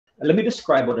let me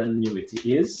describe what an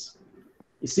annuity is.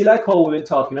 You see, like how we've been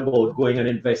talking about going and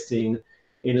investing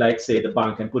in, like, say, the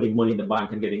bank and putting money in the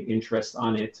bank and getting interest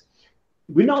on it.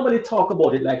 We normally talk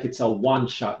about it like it's a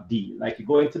one-shot deal. Like you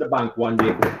go into the bank one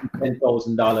day, put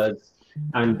 $10,000,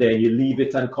 and then you leave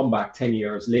it and come back 10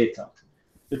 years later.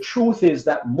 The truth is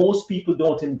that most people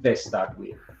don't invest that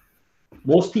way.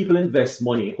 Most people invest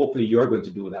money, hopefully you're going to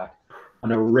do that,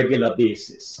 on a regular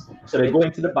basis. So they go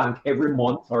into the bank every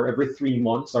month or every 3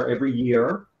 months or every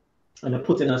year, and they're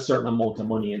putting a certain amount of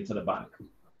money into the bank.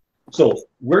 So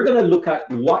we're going to look at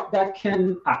what that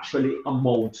can actually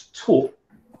amount to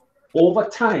over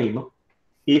time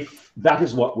if that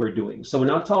is what we're doing. So we're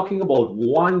not talking about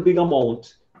one big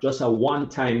amount, just a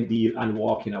one-time deal and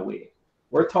walking away.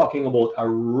 We're talking about a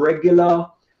regular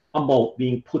amount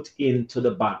being put into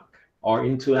the bank or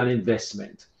into an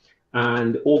investment,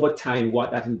 and over time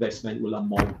what that investment will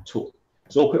amount to.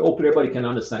 So hopefully everybody can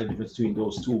understand the difference between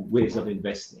those two ways of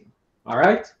investing. All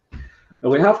right. Now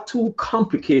we have two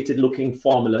complicated looking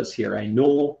formulas here. I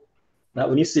know that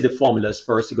when you see the formulas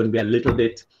first, you're going to be a little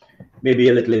bit, maybe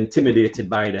a little intimidated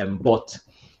by them, but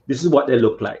this is what they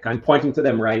look like. I'm pointing to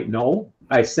them right now.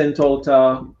 I sent out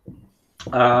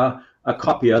a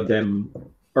copy of them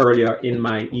earlier in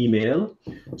my email.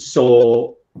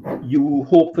 So you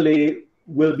hopefully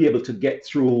will be able to get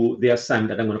through the assignment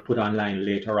that I'm going to put online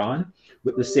later on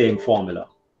with the same formula.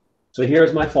 So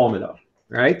here's my formula,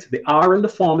 right? The R in the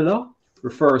formula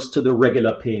refers to the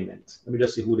regular payment. Let me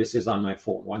just see who this is on my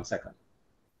phone. 1 second.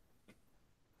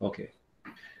 Okay.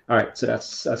 All right. So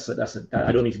that's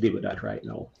I don't need to deal with that right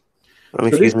now.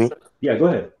 Excuse me. Yeah, go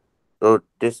ahead. So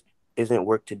this isn't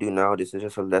work to do now. This is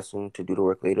just a lesson to do the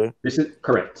work later. This is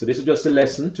correct. So this is just a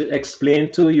lesson to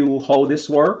explain to you how this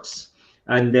works.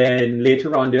 And then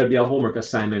later on, there'll be a homework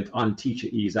assignment on Teacher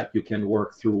Ease that you can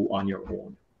work through on your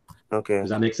own. Okay. Does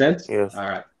that make sense? Yes. All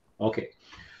right. Okay.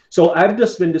 So I've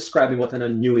just been describing what an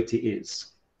annuity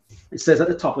is. It says at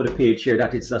the top of the page here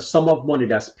that it's a sum of money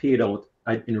that's paid out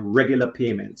in regular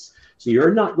payments. So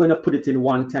you're not going to put it in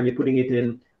one time. You're putting it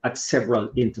in at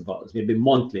several intervals, maybe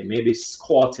monthly, maybe it's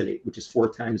quarterly, which is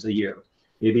 4 times a year.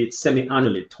 Maybe it's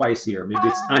semi-annually, twice a year. Maybe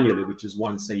it's annually, which is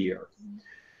once a year.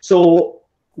 So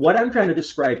what I'm trying to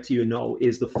describe to you now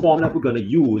is the formula we're going to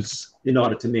use in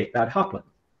order to make that happen,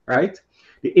 right?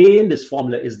 The A in this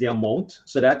formula is the amount.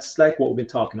 So that's like what we've been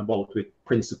talking about with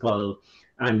principal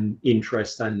and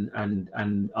interest and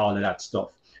all of that stuff.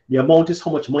 The amount is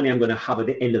how much money I'm going to have at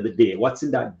the end of the day. What's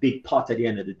in that big pot at the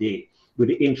end of the day with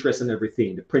the interest and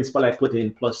everything. The principal I put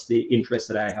in plus the interest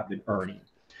that I have been earning.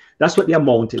 That's what the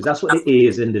amount is. That's what the A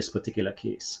is in this particular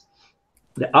case.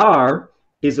 The R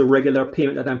is a regular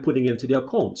payment that I'm putting into the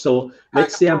account. So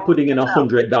let's say I'm putting in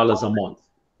 $100 a month.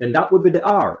 Then that would be the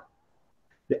R.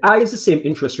 The I is the same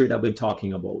interest rate I've been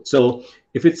talking about. So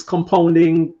if it's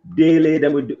compounding daily,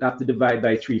 then we have to divide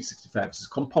by 365. If it's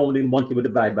compounding monthly, we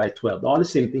divide by 12. All the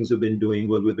same things we've been doing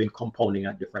where we've been compounding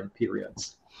at different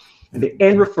periods. And the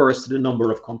N refers to the number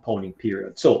of compounding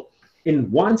periods. So in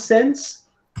one sense,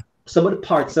 some of the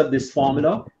parts of this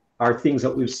formula are things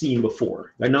that we've seen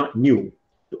before. They're not new.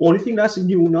 The only thing that's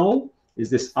new now is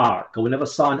this R, because we never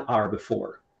saw an R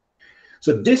before.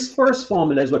 So this first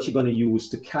formula is what you're going to use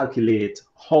to calculate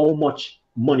how much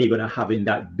money you're going to have in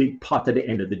that big pot at the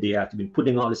end of the day after you've been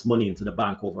putting all this money into the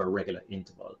bank over a regular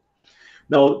interval.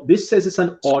 Now, this says it's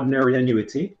an ordinary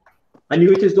annuity.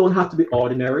 Annuities don't have to be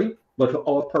ordinary, but for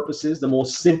our purposes, the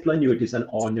most simple annuity is an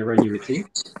ordinary annuity.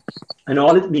 And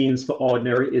all it means for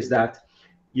ordinary is that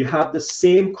you have the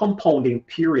same compounding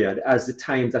period as the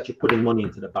times that you're putting money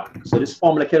into the bank. So this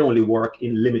formula can only work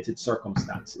in limited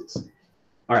circumstances.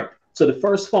 All right. So the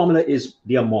first formula is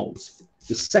the amounts.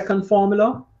 The second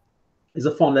formula is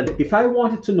a formula that if I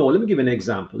wanted to know, let me give an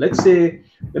example. Let's say,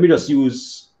 let me just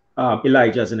use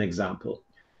Elijah as an example.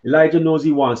 Elijah knows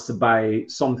he wants to buy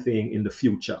something in the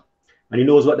future, and he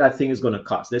knows what that thing is going to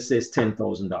cost. Let's say it's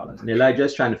 $10,000. And Elijah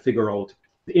is trying to figure out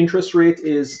the interest rate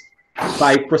is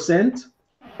 5%.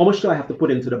 How much do I have to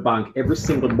put into the bank every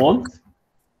single month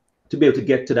to be able to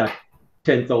get to that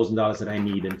 $10,000 that I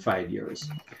need in 5 years?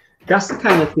 That's the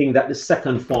kind of thing that the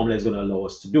second formula is going to allow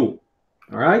us to do.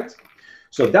 All right.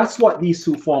 So that's what these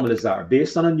two formulas are.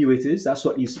 Based on annuities, that's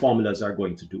what these formulas are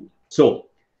going to do. So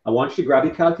I want you to grab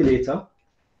your calculator,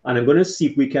 and I'm going to see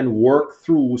if we can work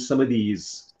through some of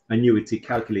these annuity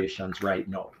calculations right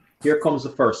now. Here comes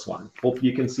the first one. Hopefully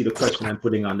you can see the question I'm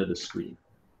putting under the screen.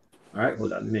 All right,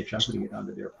 hold on, let me make sure I'm putting it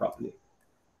under there properly.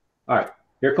 All right,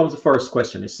 here comes the first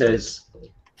question. It says,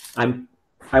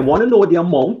 I want to know the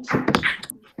amount.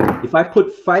 If I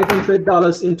put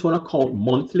 $500 into an account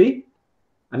monthly,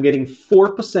 I'm getting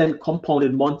 4%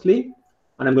 compounded monthly,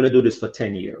 and I'm going to do this for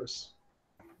 10 years.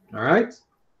 All right.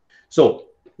 So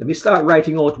let me start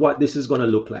writing out what this is going to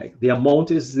look like. The amount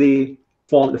is the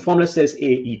formula says A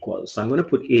equals. So I'm going to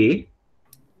put A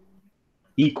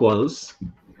equals,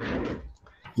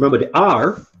 remember the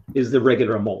R is the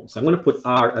regular amount. So I'm going to put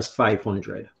R as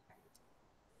 500.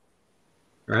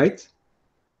 Right?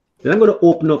 Then I'm going to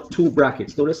open up two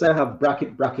brackets. Notice I have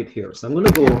bracket here. So I'm going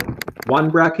to go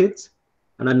one bracket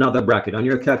and another bracket. On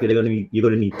your calculator, you're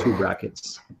going to need two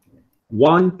brackets.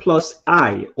 1 plus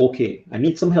I. Okay, I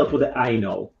need some help with the I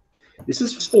now. This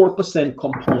is 4%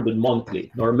 compounded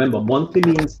monthly. Now remember, monthly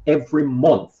means every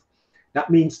month. That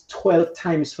means 12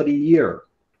 times for the year.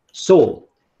 So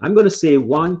I'm going to say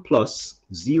 1 plus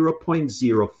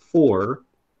 0.04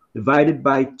 divided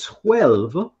by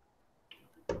 12,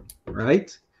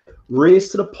 right?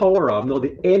 Raised to the power of, now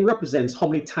the N represents how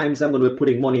many times I'm going to be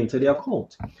putting money into the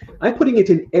account. I'm putting it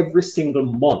in every single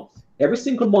month. Every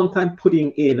single month I'm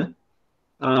putting in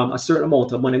a certain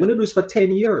amount of money. I'm going to do this for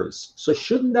 10 years. So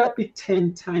shouldn't that be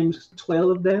 10 times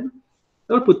 12 then? I'm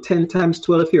going to put 10 times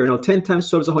 12 here. Now 10 times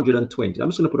 12 is 120. I'm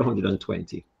just going to put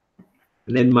 120.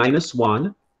 And then minus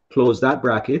 1, close that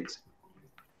bracket,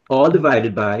 all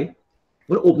divided by, I'm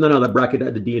going to open another bracket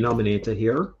at the denominator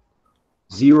here,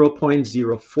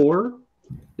 0.04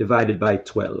 divided by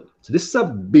 12. So this is a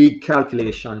big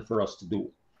calculation for us to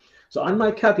do. So on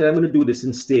my calculator, I'm going to do this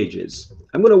in stages.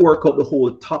 I'm going to work out the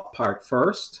whole top part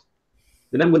first.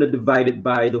 Then I'm going to divide it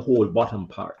by the whole bottom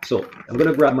part. So I'm going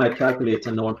to grab my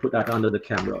calculator now and put that under the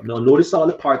camera. Now notice all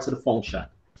the parts of the function.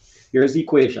 Here's the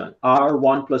equation.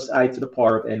 R1 plus I to the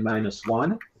power of n minus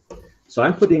 1. So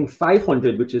I'm putting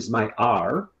 500, which is my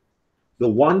R. The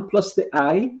 1 plus the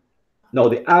I. No,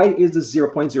 the I is the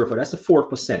 0.04. That's the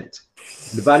 4%.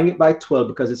 Dividing it by 12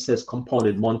 because it says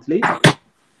compounded monthly.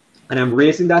 And I'm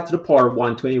raising that to the power of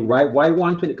 120. Why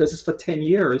 120? Because it's for 10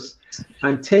 years.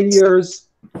 And 10 years,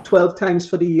 12 times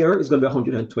for the year is going to be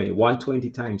 120. 120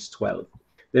 times 12.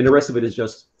 Then the rest of it is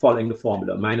just following the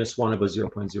formula. Minus 1 over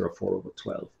 0.04 over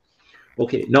 12.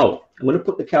 Okay, now I'm going to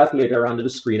put the calculator under the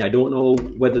screen. I don't know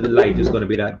whether the light is going to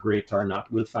be that great or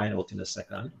not. We'll find out in a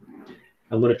second.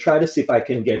 I'm going to try to see if I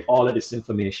can get all of this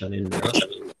information in there.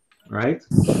 All right.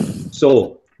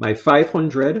 So my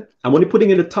 500, I'm only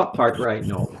putting in the top part right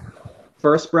now.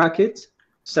 First bracket,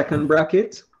 second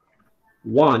bracket,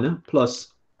 1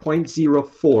 plus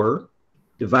 0.04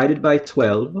 divided by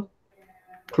 12,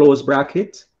 close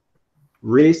bracket,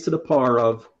 raised to the power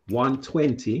of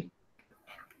 120.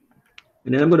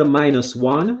 And then I'm going to minus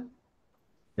 1. I'm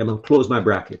going to close my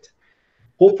bracket.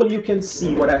 Hopefully you can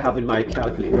see what I have in my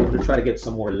calculator. I'm going to try to get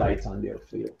some more light on there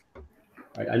for you.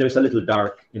 Right, I know it's a little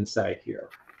dark inside here.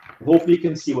 Hopefully you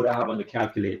can see what I have on the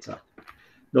calculator.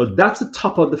 Now that's the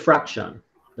top of the fraction.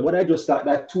 And what I just got,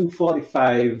 that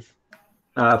 245,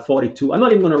 42. I'm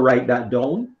not even going to write that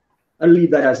down. I'll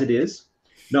leave that as it is.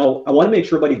 Now I want to make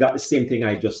sure everybody got the same thing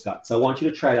I just got. So I want you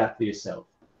to try that for yourself.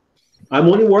 I'm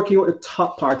only working with the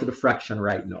top part of the fraction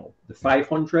right now. The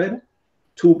 500,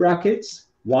 two brackets,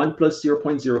 1 plus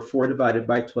 0.04 divided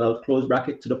by 12, close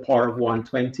bracket to the power of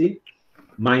 120,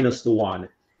 minus the 1.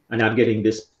 And I'm getting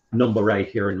this number right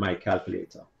here in my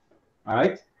calculator. All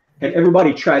right? Can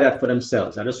everybody try that for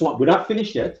themselves? We're not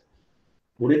finished yet.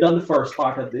 We've only done the first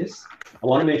part of this. I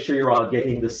want to make sure you're all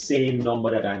getting the same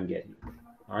number that I'm getting.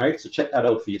 All right? So check that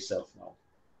out for yourself now.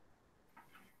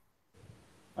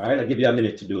 All right? I'll give you a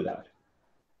minute to do that.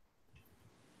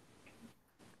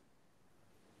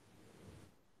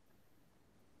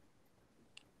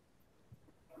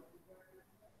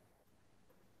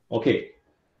 Okay.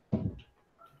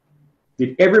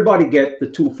 Did everybody get the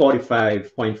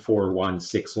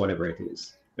 245.416, whatever it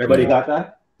is? Everybody got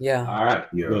that? Yeah. All right,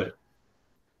 good.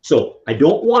 So I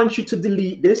don't want you to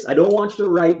delete this. I don't want you to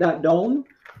write that down.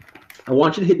 I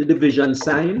want you to hit the division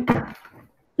sign,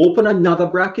 open another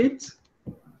bracket,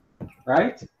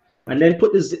 right? And then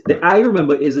put this, the I,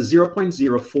 remember, is a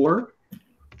 0.04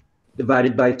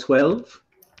 divided by 12.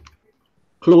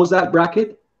 Close that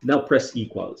bracket, now press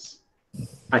equals.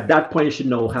 At that point, you should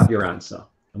now have your answer.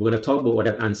 I'm going to talk about what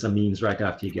that answer means right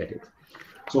after you get it.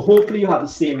 So hopefully you have the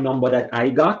same number that I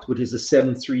got, which is the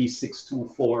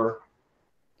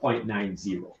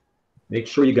 73624.90. Make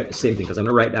sure you get the same thing because I'm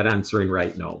going to write that answer in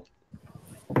right now.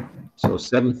 So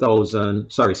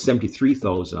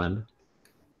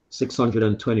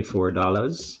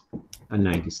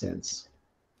 $73,624.90.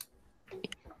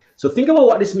 So think about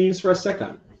what this means for a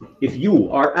second. If you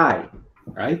or I,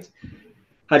 right,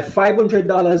 had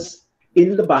 $500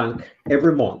 in the bank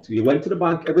every month, you went to the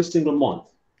bank every single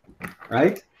month,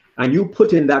 right? And you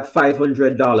put in that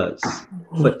 $500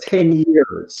 for 10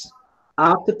 years.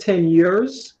 After 10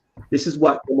 years, This is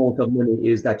what the amount of money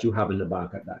is that you have in the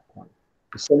bank at that point.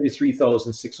 It's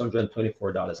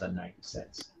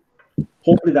 $73,624.90.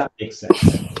 Hopefully that makes sense.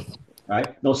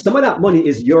 Right? Now, some of that money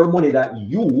is your money that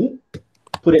you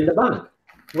put in the bank.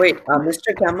 Wait,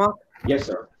 Mr. Kama, Yes,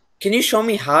 sir. can you show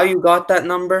me how you got that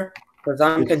number? Because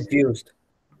I'm confused.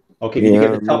 Okay, did you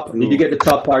get the top? Did you get the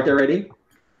top part already?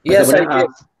 Yes, I did.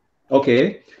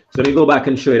 Okay, so let me go back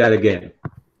and show you that again.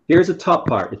 Here's the top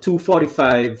part, the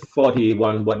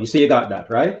 245.41. What you see? You got that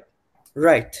right?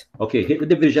 Right. Okay, hit the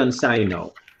division sign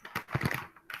now.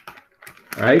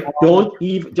 All right. Don't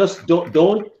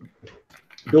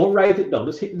write it down.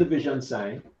 Just hit the division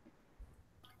sign.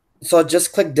 So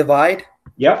just click divide.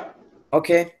 Yep.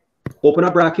 Okay. Open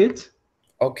a bracket.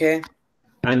 Okay.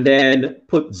 And then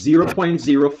put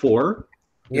 0.04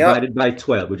 divided by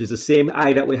 12, which is the same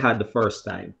I that we had the first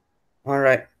time. All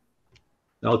right.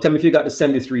 Now tell me if you got the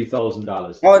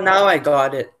 $73,000. Oh, now I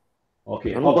got it.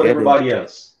 Okay. How about everybody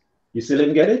else? You still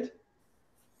didn't get it?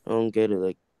 I don't get it.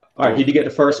 Like, all right. Did you get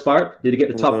the first part? Did you get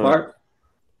the top part?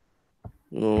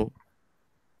 No.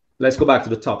 Let's go back to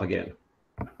the top again.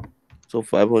 So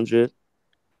 500.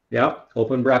 Yeah.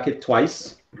 Open bracket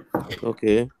twice.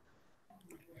 Okay.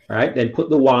 All right. Then put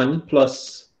the 1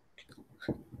 plus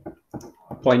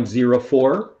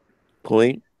 0.04.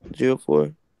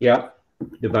 0.04. Yeah.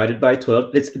 Divided by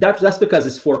 12. That's because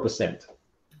it's 4%.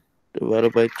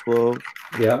 Divided by 12.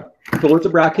 Yeah. Close the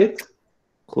bracket.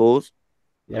 Close.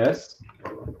 Yes.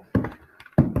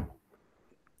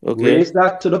 Okay. Raise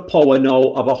that to the power now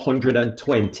of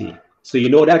 120. So you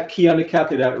know that key on the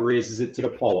calculator that raises it to the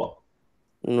power.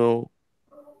 No.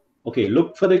 Okay,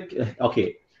 look for the.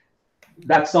 Okay,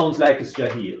 that sounds like it's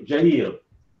Jahil. Jahil, you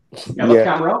have a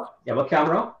camera? You have a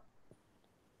camera?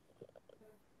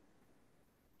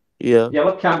 Yeah. You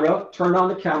have a camera? Turn on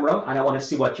the camera, and I want to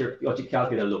see what your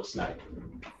calculator looks like.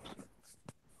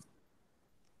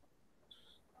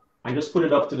 And just put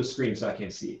it up to the screen so I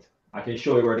can see it. I can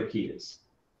show you where the key is.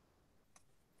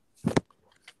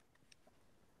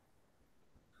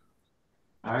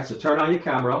 All right, so turn on your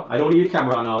camera. I don't need your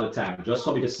camera on all the time, just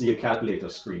for me to see your calculator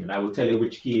screen, and I will tell you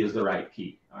which key is the right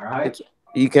key. All right.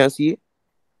 You can't see it?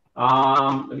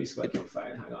 Let me see if I can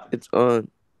find it. Hang on. It's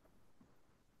on.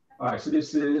 All right, so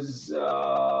this is Jahil.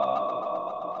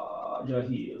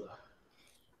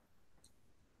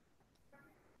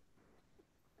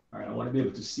 All right, I want to be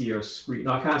able to see your screen.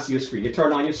 No, I can't see your screen. You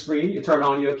turn on your screen. You turn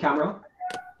on your camera.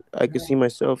 I can see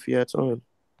myself. Yeah, it's on.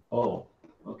 Oh,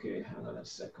 okay. Hang on a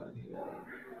second here.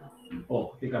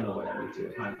 Oh, I think I know what I need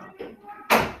to. Hang on.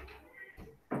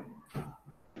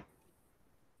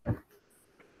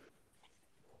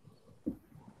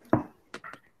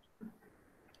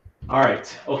 All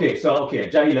right. Okay. So, okay,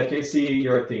 Jahil, I can see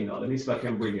your thing now. Let me see if I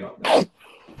can bring you up now.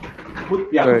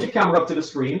 Put your camera up to the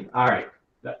screen. All right.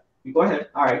 Go ahead.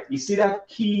 All right. You see that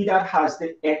key that has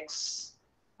the X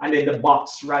and then the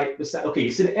box right beside? Okay.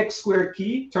 You see the X squared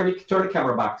key? Turn the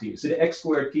camera back to you. See the X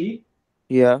squared key?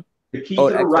 Yeah. The key to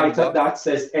the right of that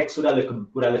says X with a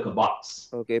little box.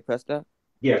 Okay. Press that.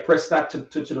 Yeah. Press that to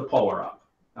the power up.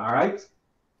 All right.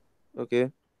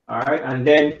 Okay. All right. And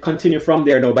then continue from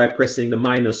there now by pressing the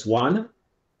 -1.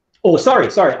 Oh, sorry.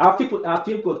 After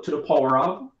you go to the power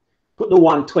up, put the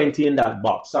 120 in that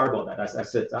box. Sorry about that. As I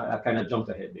said, I kind of jumped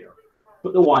ahead there.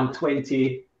 Put the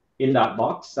 120 in that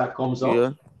box that comes up.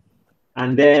 Yeah.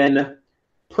 And then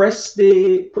press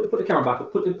the put the camera back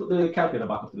up. Put the calculator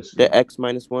back up to the screen. The X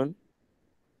 -1.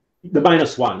 The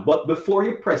 -1. But before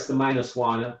you press the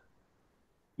 -1,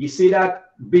 you see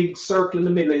that big circle in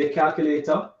the middle of your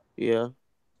calculator? Yeah.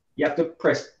 You have to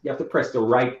press the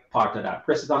right part of that.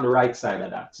 Press it on the right side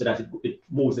of that so that it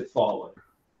moves it forward.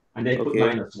 And then put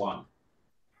 -1.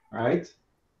 All right.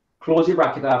 Close your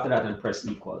bracket after that and press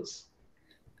equals.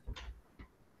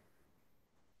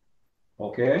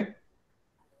 Okay.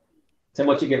 Tell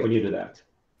me what you get when you do that.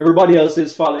 Everybody else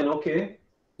is following, okay?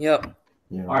 Yep.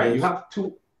 Yeah, all right. You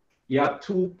have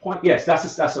 2 points. Yes,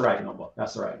 that's the right number.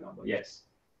 That's the right number. Yes.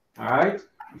 All right.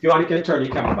 If you want, you can turn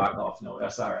your camera back off. No,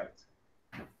 that's all right.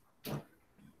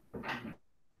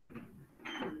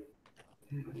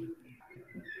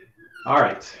 All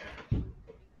right.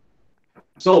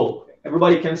 So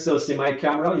everybody can still see my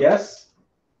camera, yes?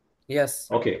 Yes.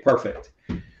 Okay, perfect.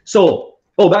 So,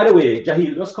 oh, by the way,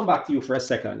 Jahil, let's come back to you for a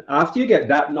second. After you get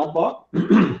that number,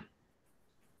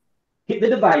 hit the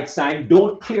divide sign.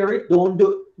 Don't clear it.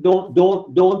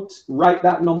 Don't write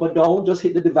that number down. Just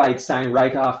hit the divide sign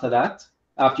right after that.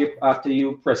 After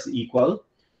you press the equal.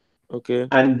 Okay.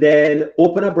 And then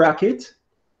open a bracket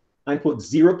and put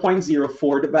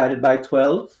 0.04 divided by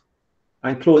 12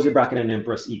 and close your bracket and then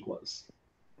press equals.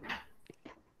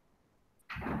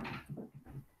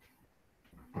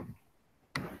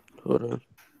 Hold on.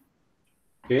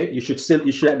 Okay, you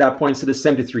should at that point see the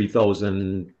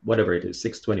 73,000, whatever it is,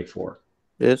 624.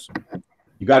 Yes.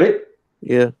 You got it?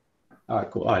 Yeah. All right,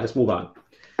 cool. All right, let's move on.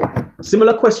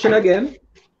 Similar question again,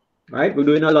 right? We're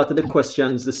doing a lot of the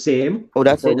questions the same. Oh,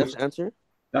 that's it. That's the answer.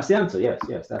 That's the answer.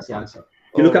 Yes, that's the answer.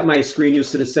 If you look at my screen, you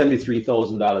see the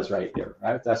 $73,000 right there,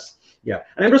 right? That's, yeah.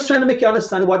 And I'm just trying to make you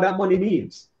understand what that money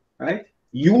means, right?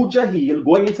 You, Jahil,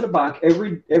 going into the bank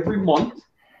every month,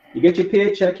 you get your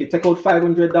paycheck, you take out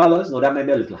 $500. No, that might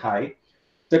be a little high.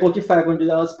 Take out your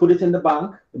 $500, put it in the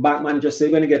bank. The bank manager says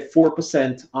you're going to get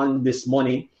 4% on this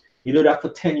money. You do that for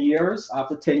 10 years.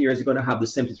 After 10 years, you're going to have the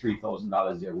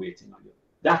 $73,000 there waiting on you.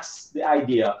 That's the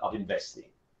idea of investing.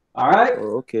 All right?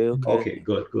 Oh, okay. Okay,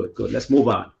 good. Let's move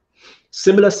on.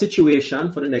 Similar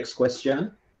situation for the next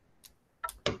question.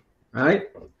 All right?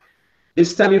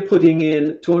 This time you're putting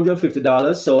in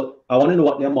 $250. So I want to know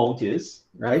what the amount is,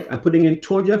 right? I'm putting in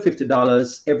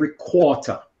 $250 every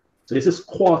quarter. So this is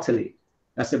quarterly.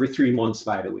 That's every 3 months,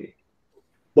 by the way.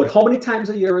 But how many times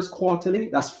a year is quarterly?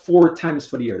 That's 4 times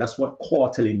for the year. That's what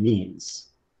quarterly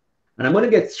means. And I'm going to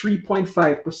get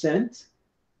 3.5%.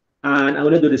 And I'm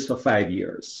going to do this for 5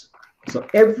 years. So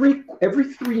every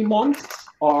 3 months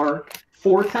or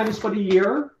 4 times for the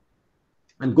year,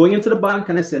 I'm going into the bank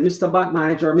and I say, Mr. Bank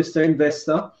Manager, Mr.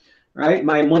 Investor, right?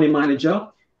 My money manager,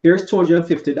 here's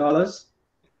 $250.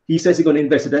 He says he's going to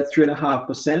invest it at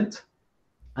 3.5%.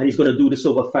 And he's going to do this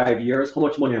over 5 years. How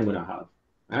much money I'm going to have?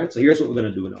 All right, so here's what we're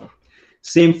going to do now.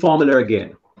 Same formula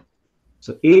again.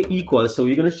 So A equals, so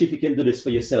you're going to see if you can do this for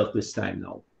yourself this time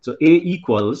now. So A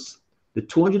equals the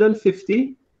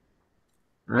 250,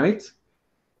 right?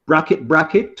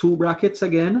 Bracket, 2 brackets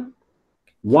again.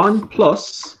 1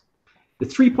 plus, the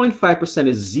 3.5%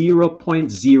 is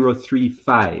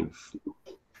 0.035.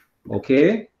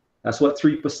 Okay, that's what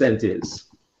 3% is.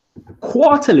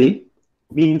 Quarterly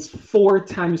means 4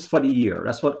 times for the year.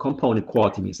 That's what compounded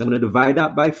quarter means. I'm going to divide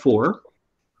that by 4.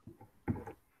 I'm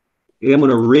going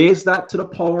to raise that to the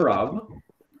power of,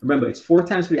 remember, it's 4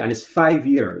 times for the year and it's 5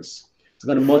 years.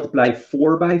 So I'm going to multiply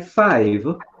 4 by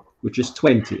 5, which is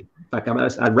 20. In fact,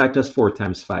 I'd write just 4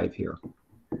 times 5 here.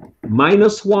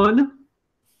 Minus 1.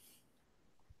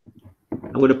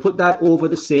 I'm going to put that over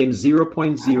the same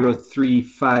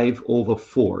 0.035 over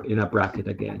 4 in a bracket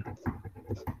again.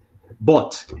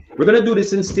 But we're going to do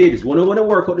this in stages. We're going to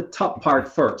work out the top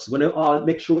part first. We're going to all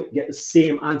make sure we get the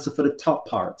same answer for the top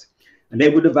part. And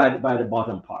then we'll divide it by the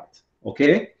bottom part.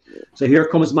 Okay? So here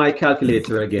comes my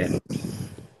calculator again.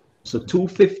 So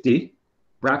 250,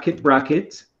 bracket,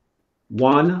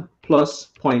 1 plus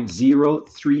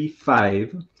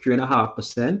 0.035,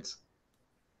 3.5%,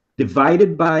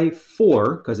 divided by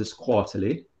 4, because it's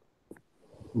quarterly,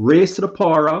 raised to the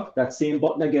power of, that same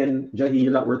button again,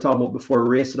 Jahil, that we're talking about before,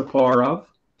 raised to the power of.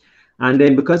 And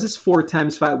then because it's 4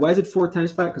 times 5, why is it 4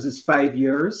 times 5? Because it's 5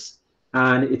 years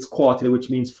and it's quarterly, which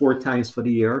means 4 times for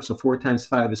the year. So 4 times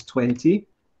 5 is 20.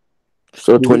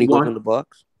 So 20 goes in the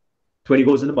box? 20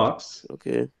 goes in the box.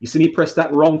 Okay. You see me press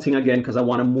that wrong thing again because I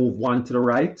want to move 1 to the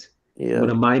right. Yeah. I'm going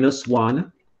to minus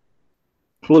 1,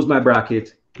 close my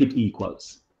bracket, hit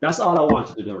equals. That's all I want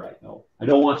you to do right now. I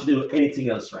don't want you to do anything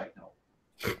else right now.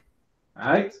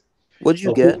 All right? What did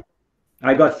you get?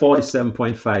 I got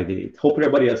 47.58. Hope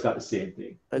everybody else got the same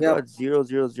thing. I got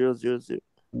 0.0000.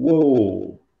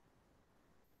 Whoa.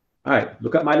 All right,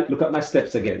 look at my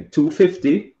steps again.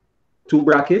 250, 2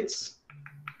 brackets.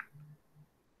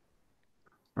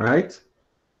 All right.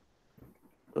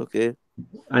 Okay.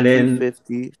 And then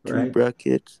 250, 2 right,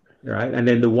 brackets. All right, and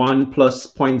then the 1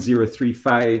 plus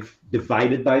 0.035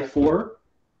 divided by 4.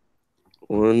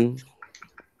 1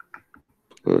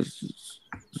 plus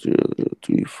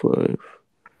 0.035.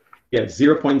 Yeah,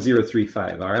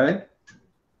 0.035. All right.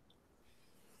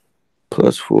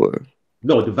 Plus 4.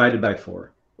 No, divided by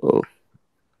 4. Oh.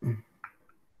 All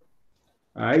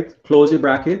right. Close your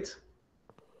bracket.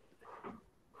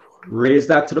 Raise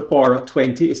that to the power of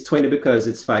 20. It's 20 because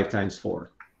it's 5 times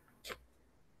 4.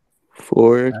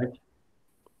 4. Right.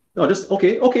 No, just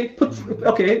okay.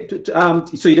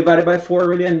 So you divide it by 4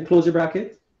 really and close your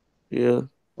bracket. Yeah.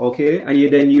 Okay, and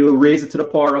you raise it to the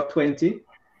power of 20.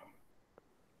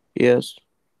 Yes.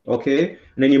 Okay,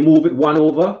 and then you move it 1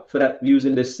 over for that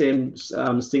using the same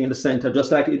thing in the center,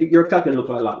 just like your calculator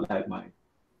looks a lot like mine.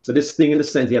 So this thing in the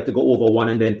center, you have to go over 1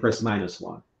 and then press minus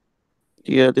 1.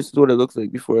 Yeah, this is what it looks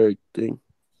like before everything.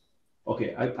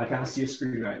 Okay, I can't see your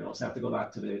screen right now, so I have to go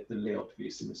back to the layout for you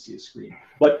to see your screen.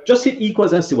 But just hit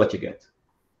equals and see what you get.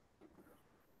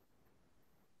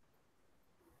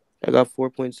 I got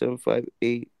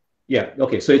 4.758. Yeah,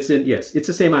 okay, so it's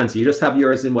the same answer. You just have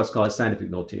yours in what's called scientific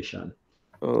notation.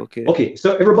 Oh, okay. Okay,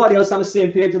 so everybody else on the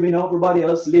same page with me now. Everybody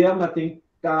else, Liam, I think,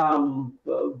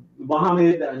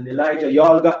 Mohammed and Elijah,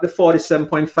 y'all got the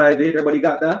 47.58. Everybody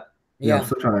got that? Yeah, I'm Yeah.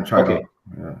 still trying to try Okay. it out.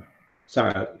 Yeah.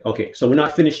 Sorry. Okay, so we're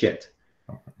not finished yet.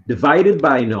 Divided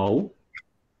by now,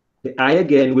 the I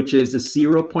again, which is the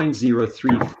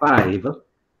 0.035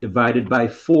 divided by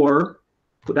 4,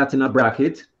 put that in a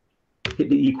bracket, hit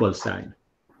the equal sign.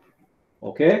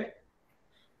 Okay?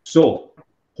 So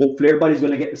hopefully everybody's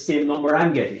going to get the same number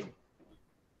I'm getting.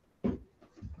 All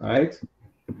right?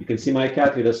 You can see my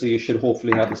calculator, so you should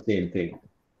hopefully have the same thing.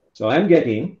 So I'm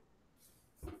getting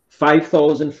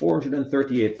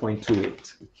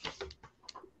 5,438.28.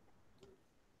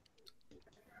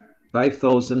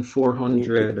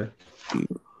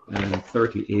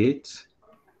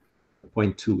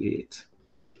 5,438.28.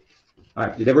 All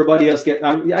right. Did everybody else get?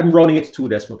 I'm running it to 2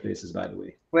 decimal places, by the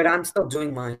way. Wait, I'm still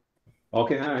doing mine.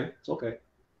 Okay. All right. It's okay.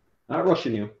 Not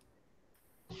rushing you.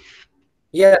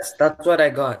 Yes, that's what I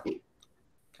got.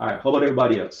 All right. How about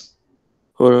everybody else?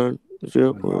 Hold on.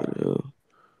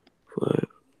 0.05.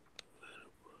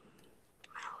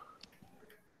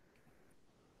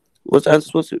 What's the answer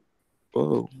supposed to?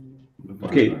 Oh.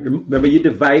 Okay. Remember, you're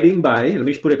dividing by. Let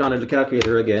me put it on the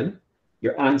calculator again.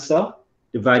 Your answer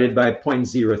divided by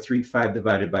 0.035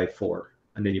 divided by 4,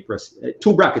 and then you press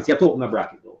 2 brackets. You have to open a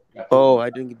bracket though. Oh, I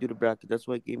didn't do the bracket. That's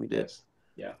why it gave me this.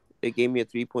 Yes. Yeah. It gave me a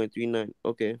 3.39.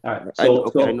 Okay. All right. I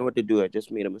know what to do. I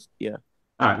just made a mistake. Yeah.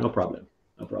 All right. No problem.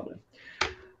 No problem.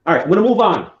 All right. I'm gonna move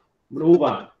on.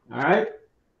 All right.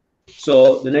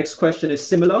 So the next question is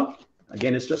similar.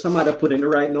 Again, it's just a matter of putting the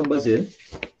right numbers in.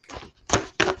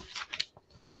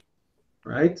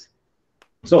 Right.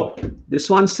 So this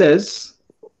one says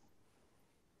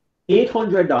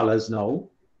 $800 now.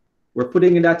 We're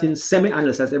putting that in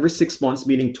semi-annual. That's every 6 months,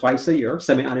 meaning twice a year.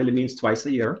 Semi-annually means twice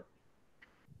a year.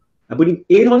 I'm putting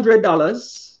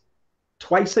 $800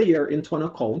 twice a year into an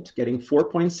account, getting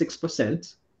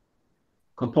 4.6%,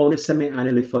 compounded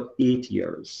semi-annually for 8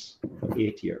 years.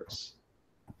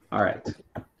 All right.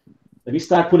 Let me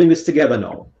start putting this together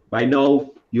now. By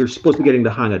now, you're supposed to be getting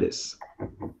the hang of this.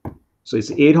 So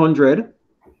it's 800,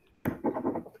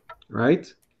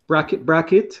 right?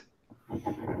 Bracket.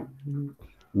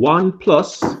 1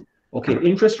 plus, okay,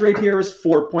 interest rate here is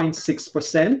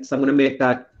 4.6%. So I'm going to make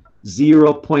that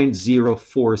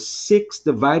 0.046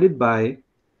 divided by,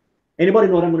 anybody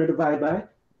know what I'm going to divide by?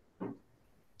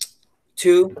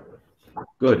 2.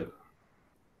 Good.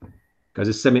 Because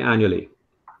it's semi-annually.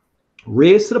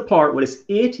 Raised to the part, well, it's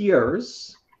 8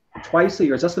 years, twice a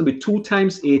year. So that's going to be 2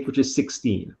 times 8, which is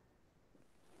 16.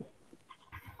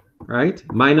 Right?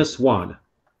 Minus 1.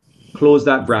 Close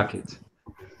that bracket.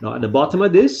 Now, at the bottom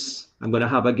of this, I'm going to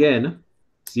have, again,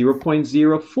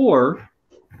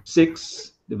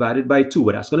 0.046 divided by 2.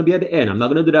 But that's going to be at the end. I'm not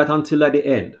going to do that until at the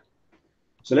end.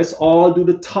 So let's all do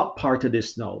the top part of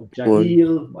this now.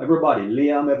 Jahil, everybody,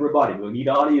 Liam, everybody. We'll need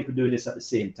all of you to do this at the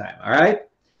same time. All right?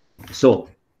 So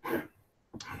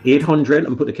 800. I'm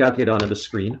going to put the calculator on the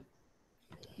screen.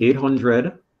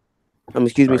 800.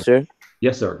 Excuse me, sir.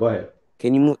 Yes, sir. Go ahead.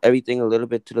 Can you move everything a little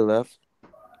bit to the left?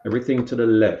 Everything to the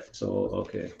left. So,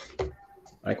 okay.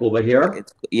 Like over here?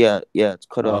 It's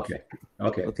cut off.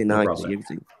 Okay. Now No I problem. can see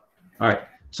everything. All right.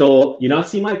 So you're not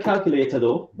seeing my calculator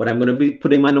though, but I'm going to be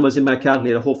putting my numbers in my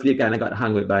calculator. Hopefully you kind of got the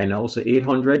hang of it by now. So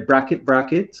 800 bracket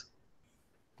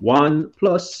 1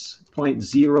 plus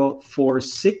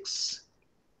 0.046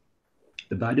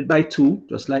 divided by 2,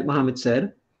 just like Mohammed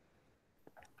said,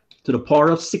 to the power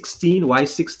of 16. Why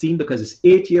 16? Because it's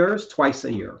 8 years, twice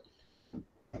a year.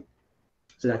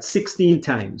 So that's 16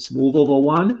 times. Move over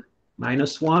 1,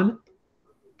 minus 1,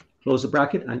 close the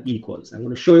bracket, and equals. I'm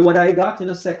going to show you what I got in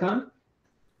a second,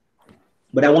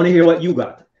 but I want to hear what you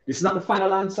got. This is not the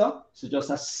final answer. It's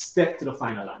just a step to the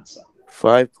final answer.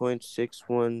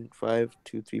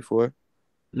 5.615234.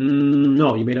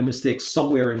 No, you made a mistake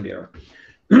somewhere in there.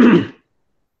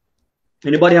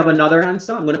 Anybody have another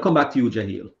answer? I'm going to come back to you,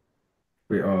 Jahil.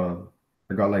 Wait, I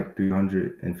got like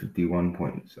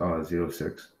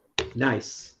 351.06.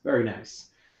 Nice. Very nice.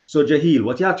 So, Jahil,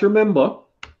 what you have to remember,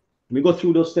 let me go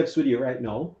through those steps with you right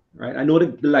now. Right? I know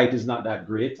the light is not that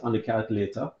great on the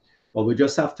calculator, but we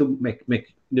just have to make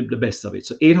the best of it.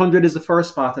 So 800 is the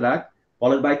first part of that,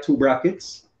 followed by 2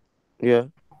 brackets. Yeah.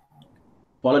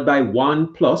 Followed by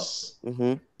 1 plus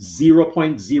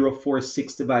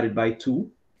 0.046 divided by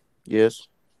 2. Yes.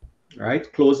 All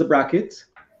right. Close the bracket.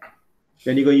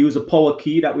 Then you're going to use a power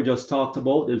key that we just talked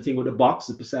about, the thing with the box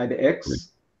beside the X.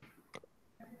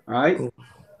 All right.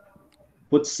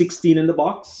 Put 16 in the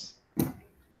box.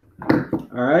 All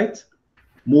right.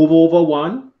 Move over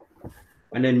 1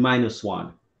 and then minus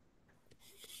 1.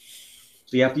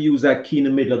 So you have to use that key in the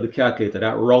middle of the calculator,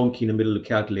 that round key in the middle of the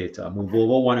calculator. Move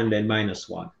over 1 and then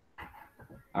 -1. All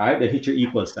right, then hit your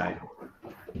equal sign.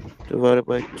 Divided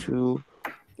by 2.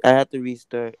 I have to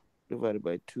restart. Divided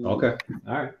by 2. Okay,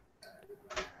 all right.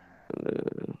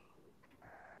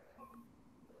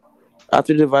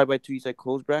 After divide by 2, you said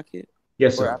close bracket?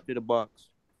 Yes, Or sir. after the box?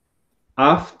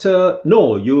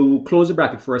 No, you close the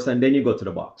bracket first and then you go to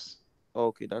the box. Oh,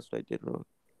 okay, that's what I did wrong.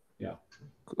 Yeah.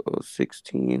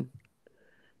 16.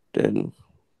 Then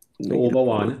So over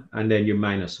 1 and then you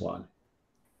 -1.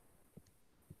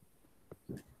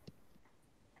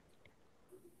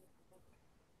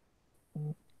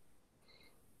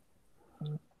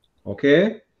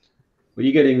 Okay, what are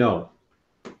you getting now?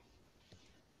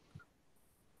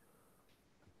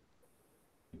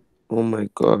 Oh my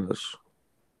gosh.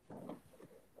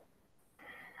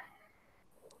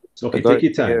 So okay, take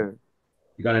your time. Error.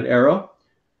 You got an error?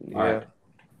 Yeah. All right.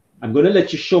 I'm going to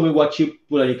let you show me what you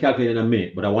put on your calculator in a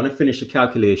minute, but I want to finish the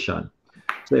calculation.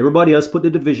 So everybody else put the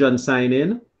division sign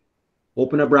in,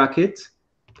 open a bracket,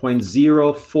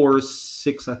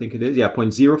 0.046, I think it is. Yeah,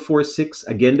 0.046,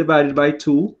 again divided by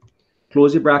 2,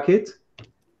 close your bracket,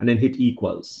 and then hit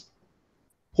equals.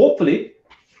 Hopefully,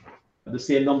 the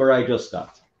same number I just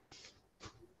got.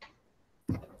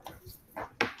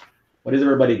 What is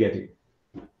everybody getting?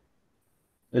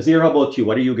 Nazir, how about you?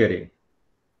 What are you getting?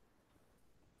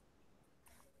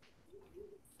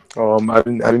 I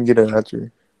didn't get an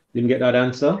answer. Didn't get that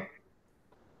answer?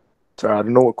 Sorry, I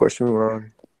don't know what question we're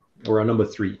on. We're on number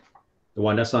 3, the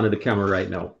one that's under the camera right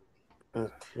now.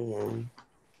 Okay. All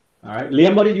right,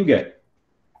 Liam, what did you get?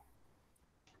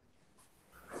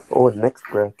 Oh, next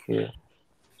bracket.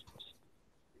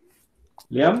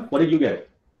 Liam, what did you get?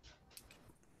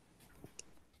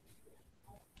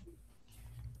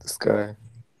 This guy.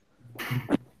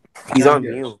 He's on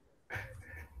mute.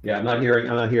 Yeah, I'm not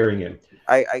hearing him.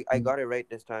 I got it right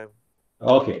this time.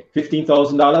 Okay,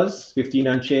 $15,000, 15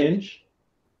 and change.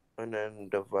 And then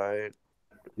divide.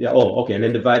 Yeah, oh, okay, and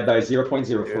then divide by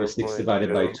 0.046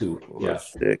 divided by 2. Yeah.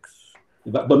 6.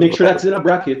 But make sure that's in a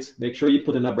bracket. Make sure you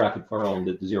put in a bracket for around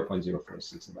the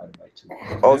 0.046 divided by 2.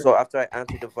 Okay? Also, after I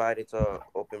answer divide, it's a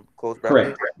open close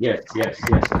bracket. Correct. Yes, you have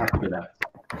to do that.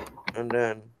 And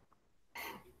then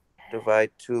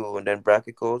divide 2 and then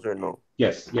bracket close or no?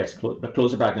 Yes.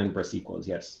 Close the bracket and press equals,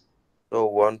 yes. So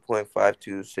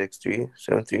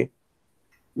 1.526373.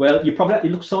 Well, you probably,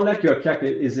 it looks sound like your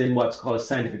calculator is in what's called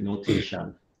scientific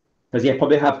notation. Because you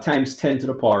probably have times 10 to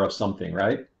the power of something,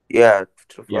 right? Yeah,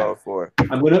 to Yeah. power 4.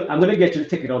 I'm gonna get you to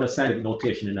take it out of scientific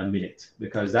notation in a minute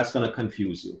because that's gonna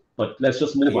confuse you. But let's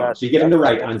just move on. So you're getting the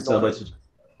right answer, but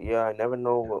yeah, I never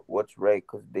know what's right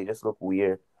because they just look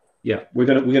weird. yeah, we're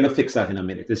gonna fix that in a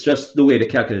minute. It's just the way the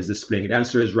calculator is displaying it. The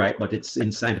answer is right, but it's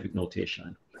in scientific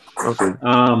notation. Okay.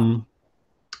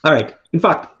 All right. In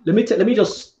fact, let me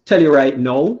just tell you right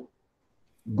now.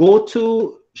 Go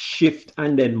to Shift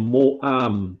and then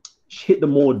hit the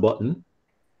mode button.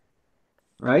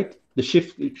 Right?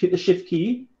 Hit the Shift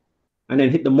key, and then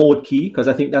hit the mode key because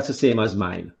I think that's the same as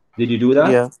mine. Did you do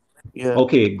that? Yeah.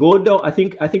 Okay. Go down. I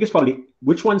think it's probably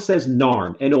which one says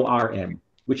norm? NORM.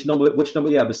 Which number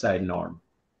do you have beside norm?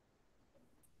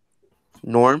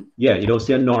 Norm? Yeah, you don't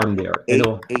see a norm there.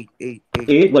 8.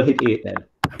 8. Well, hit 8 then.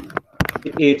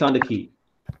 Hit 8 on the key.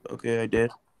 Okay, I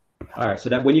did. All right, so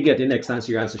that when you get the next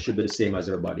answer, your answer should be the same as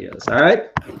everybody else. All right?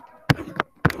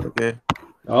 Okay.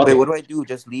 Okay. Wait, what do I do?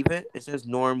 Just leave it? It says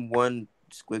norm 1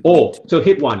 squiggly. Oh, so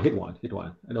hit one.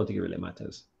 I don't think it really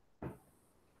matters.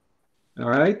 All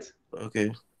right?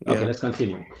 Okay. Okay, Yeah. let's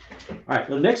continue. All right,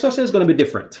 well, the next question is going to be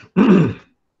different.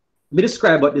 Let me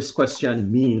describe what this question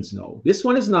means now. This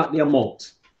one is not the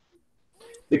amount.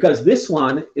 Because this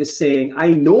one is saying,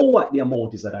 I know what the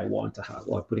amount is that I want to have,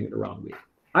 or putting it the wrong way.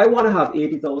 I want to have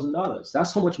 $80,000.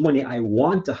 That's how much money I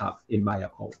want to have in my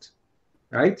account,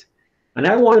 right? And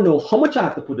I want to know how much I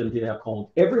have to put into the account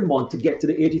every month to get to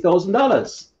the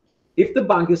 $80,000. If the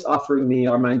bank is offering me,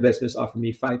 or my investment is offering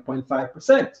me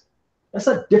 5.5%, that's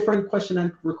a different question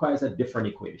and requires a different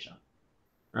equation,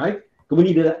 right? We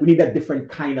need a different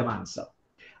kind of answer.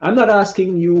 I'm not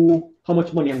asking you how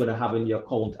much money I'm going to have in your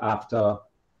account after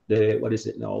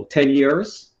 10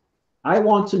 years. I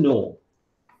want to know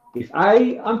if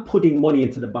I am putting money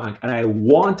into the bank and I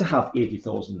want to have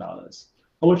 $80,000,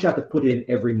 how much you have to put in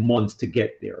every month to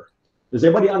get there. Does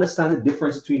everybody understand the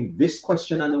difference between this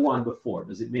question and the one before?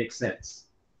 Does it make sense?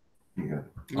 Yeah.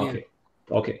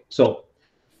 Okay. So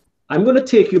I'm going to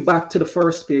take you back to the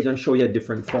first page and show you a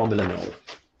different formula now.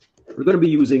 We're going to be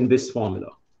using this formula,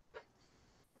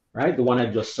 right? The one I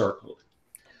just circled.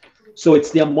 So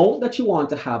it's the amount that you want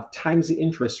to have times the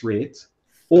interest rate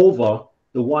over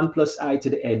the 1 plus I to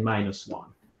the n minus 1.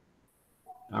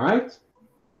 All right?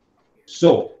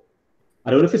 So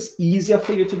I don't know if it's easier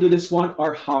for you to do this one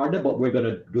or harder, but we're going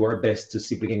to do our best to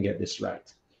see if we can get this right.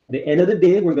 At the end of the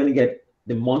day, we're going to get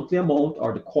the monthly amount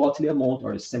or the quarterly amount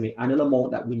or the semi-annual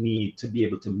amount that we need to be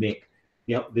able to make,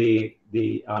 you know,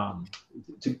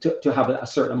 to have a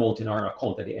certain amount in our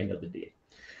account at the end of the day.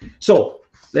 So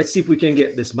let's see if we can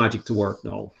get this magic to work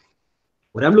now.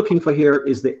 What I'm looking for here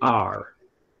is the R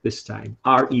this time.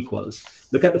 R equals.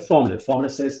 Look at the formula. The formula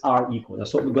says R equals.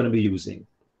 That's what we're going to be using.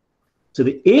 So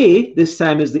the A this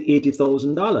time is the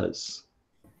 $80,000.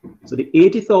 So the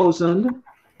 80,000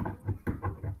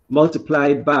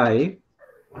 multiplied by,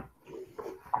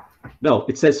 no,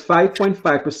 it says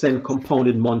 5.5%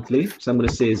 compounded monthly. So I'm going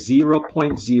to say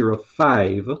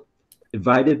 0.05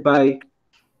 divided by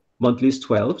monthly is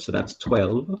 12. So that's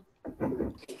 12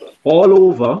 all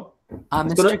over.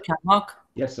 Mr. Kenlock,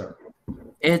 Yes, sir.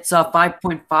 it's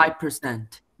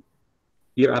 5.5%.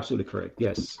 You're absolutely correct.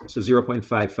 Yes. So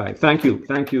 0.55. Thank you.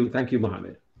 Thank you. Thank you,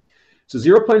 Mohammed. So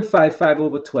 0.55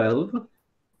 over 12. Then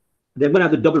I'm going to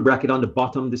have the double bracket on the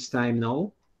bottom this time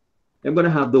now. I'm going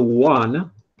to have the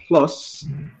 1 plus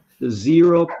the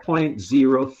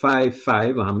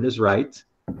 0.055. Mohammed is right.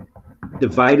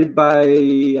 Divided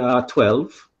by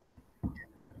 12.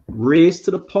 Raised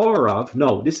to the power of,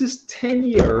 no, this is 10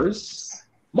 years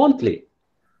monthly.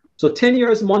 So 10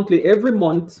 years monthly, every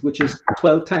month, which is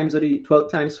 12 times for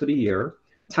the year,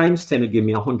 times 10 will give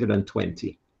me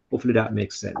 120. Hopefully that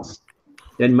makes sense.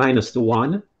 Then minus the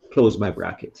 1, close my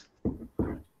bracket.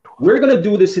 We're going to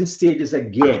do this in stages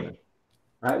again.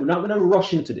 Right? We're not going to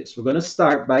rush into this. We're going to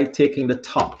start by taking the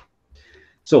top.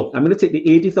 So I'm going to take the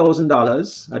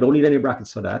 $80,000. I don't need any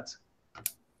brackets for that.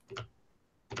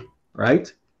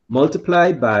 Right?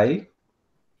 Multiplied by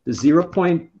the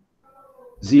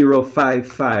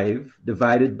 0.055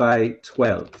 divided by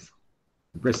 12.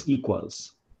 Press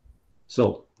equals.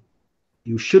 So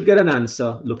you should get an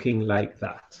answer looking like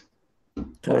that.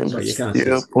 Times Sorry, you can't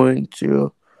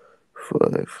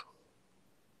 0.05.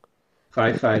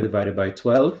 55 divided by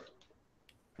 12.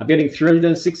 I'm getting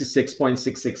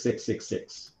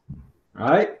 366.66666. All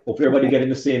right? Hope everybody getting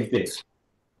the same thing.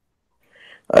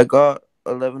 I got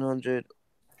 1100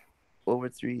 over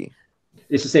 3.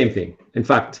 It's the same thing. In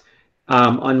fact,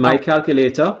 on my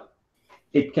calculator,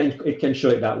 it can show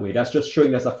it that way. That's just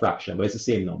showing us a fraction, but it's the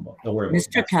same number. Don't worry about it.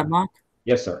 Mr. Kenlock,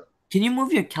 Yes, sir. can you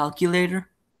move your calculator?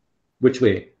 Which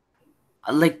way?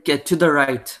 Like to the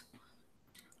right.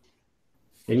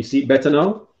 Can you see it better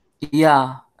now?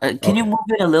 Yeah. Can you Okay. move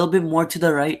it a little bit more to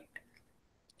the right?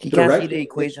 He To the can't right? see the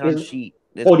equation on sheet.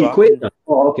 It's Oh, the blocking- equation.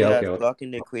 Oh, okay, Yeah, okay, it's okay. blocking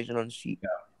the equation on sheet.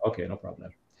 Okay, no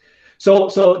problem. So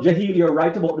Jahil, you're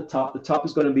right about the top. The top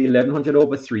is going to be 1100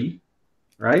 over 3,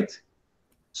 right?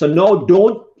 So now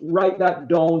don't write that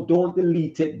down. Don't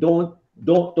delete it. Don't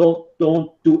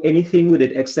do anything with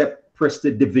it except press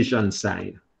the division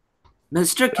sign.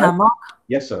 Mr. Kenlock,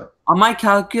 Yes, sir. on my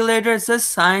calculator it says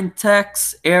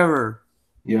syntax error.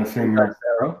 Yeah, same here.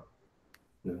 Sarah.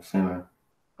 Yeah, same here.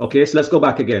 Okay, so let's go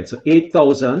back again. So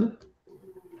 80,000,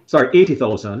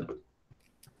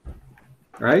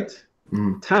 right?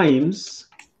 Times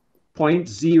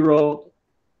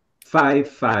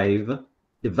 0.055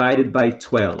 divided by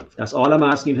 12. That's all I'm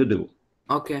asking you to do.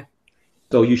 Okay.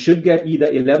 So you should get either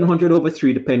 1100 over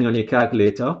 3, depending on your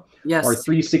calculator, Yes. or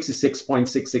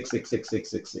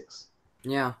 366.6666666.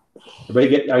 Yeah. Are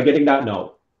you getting that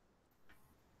now?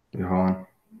 Wait, hold on.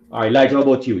 All right, Elijah, how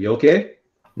about you? You okay?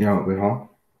 Yeah, wait, hold on.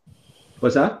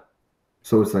 What's that?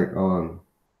 So it's like,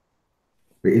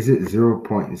 wait, is it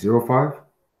 0.05?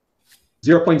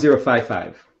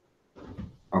 0.055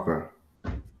 Okay.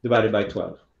 divided by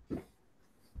 12.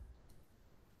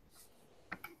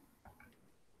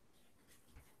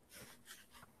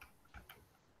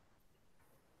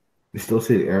 You still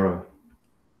see the error.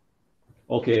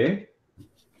 Okay.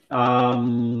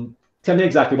 Tell me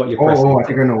exactly what you're Oh, pressing. I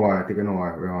think I know why. Wait, hold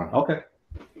on. Okay.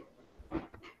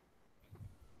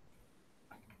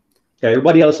 Okay,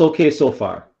 everybody else okay so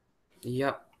far?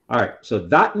 Yep. All right, so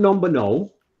that number now,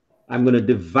 I'm going to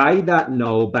divide that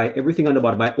now by everything on the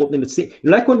bottom by opening the same.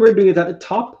 Like when we're doing it at the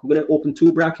top, we're going to open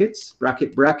two brackets,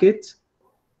 bracket,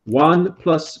 1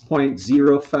 plus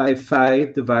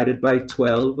 0.055 divided by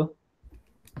 12,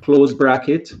 close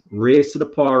bracket, raised to the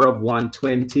power of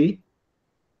 120,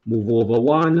 move over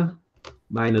 1,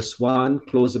 minus 1,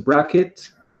 close the bracket,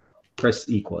 press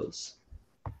equals.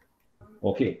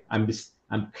 Okay, I'm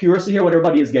curious to hear what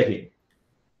everybody is getting.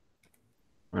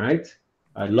 All right,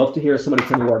 I'd love to hear somebody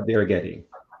tell me what they're getting.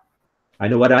 I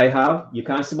know what I have. You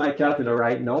can't see my calculator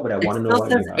right now, but I want to know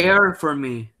what you It still have. says error for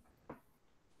me.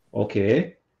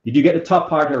 Okay, Did you get the top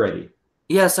part already?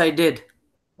 Yes, I did.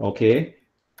 Okay.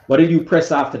 What did you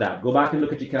press after that? Go back and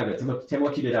look at your calculator. Tell me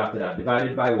what you did after that.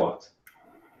 Divided by what?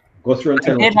 Go through and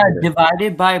tell me what you did.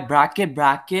 Divided by bracket.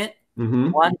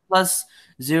 1 plus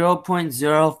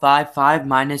 0.055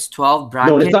 minus 12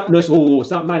 bracket. No, it's not. No, it's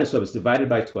not minus 12. It's divided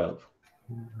by 12.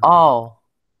 Oh.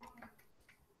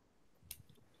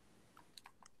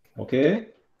 Okay.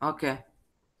 Okay.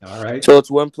 All right. So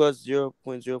it's 1 plus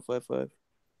 0.055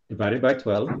 divided by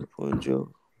 12.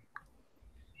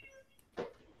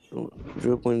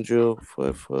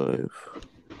 0.055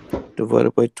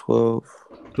 divided by 12.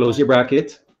 Close your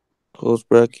bracket. Close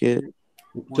bracket.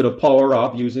 To the power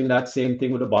of using that same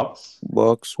thing with the box.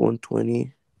 Box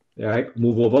 120. All right.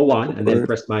 Move over 1 and then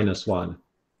press minus 1.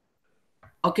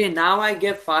 Okay, now I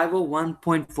get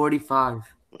 501.45.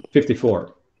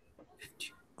 54.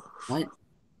 What?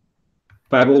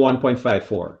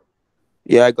 501.54.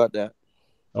 Yeah, I got that.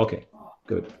 Okay,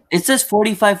 good. It says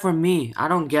 45 for me. I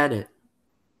don't get it.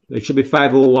 It should be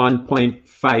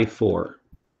 501.54.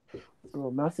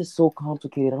 Bro, math is so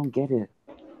complicated. I don't get it.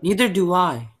 Neither do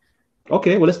I.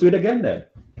 Okay, well, let's do it again then.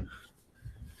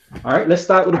 All right, let's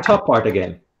start with the top part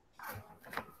again.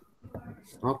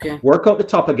 Okay. Work out the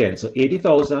top again. So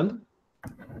 80,000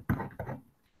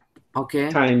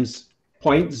 times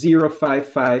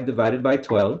 0.055 divided by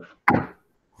 12.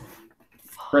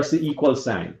 Press the equal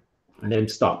sign and then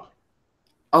stop.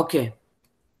 Okay.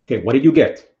 Okay, what did you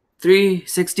get?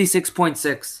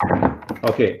 366.6.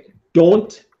 Okay,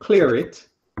 don't clear it.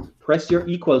 Press your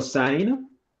equal sign.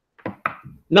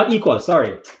 Not equal,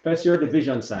 sorry. Press your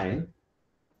division sign.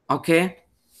 Okay.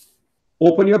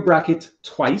 Open your bracket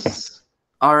twice.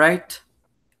 All right.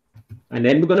 And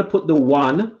then we're going to put the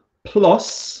 1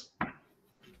 plus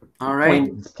all right.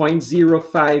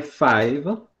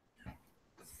 0.055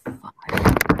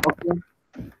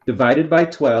 divided by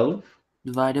 12.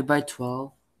 Divided by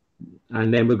 12.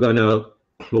 And then we're going to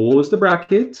close the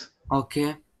bracket.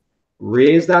 Okay.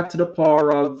 Raise that to the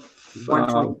power of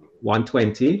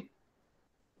 120.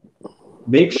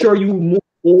 Make sure you move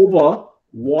over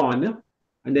 1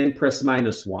 and then press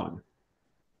minus 1.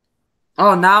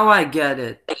 Oh, now I get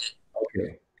it.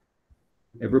 Okay.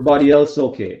 Everybody else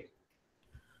okay?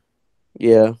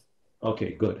 Yeah.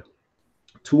 Okay, good.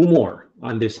 2 more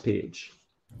on this page.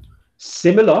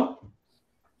 Similar,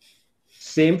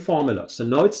 same formula. So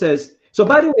now it says, so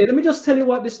by the way, let me just tell you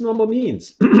what this number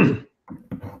means.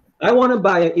 I want to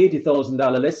buy an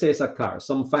 $80,000, let's say it's a car,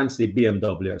 some fancy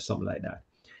BMW or something like that.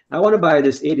 I want to buy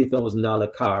this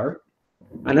 $80,000 car,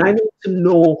 and I need to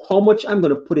know how much I'm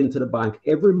going to put into the bank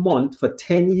every month for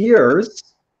 10 years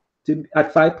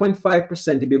at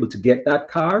 5.5% to be able to get that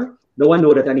car. Now I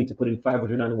know that I need to put in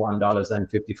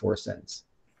 $501.54.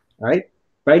 Right?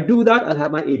 If I do that, I'll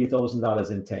have my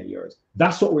 $80,000 in 10 years.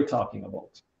 That's what we're talking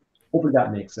about. Hopefully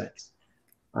that makes sense.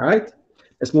 All right,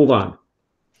 let's move on.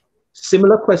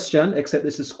 Similar question, except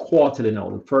this is quarterly now.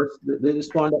 The first, this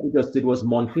one that we just did was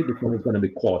monthly. This one is going to be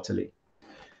quarterly.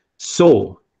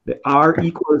 So the R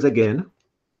equals again.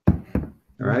 All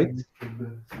right.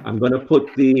 I'm going to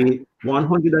put the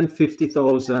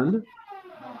 150,000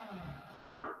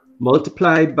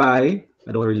 multiplied by,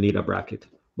 I don't really need a bracket,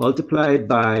 multiplied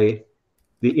by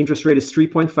the interest rate is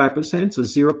 3.5%, so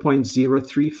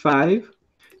 0.035.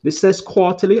 This says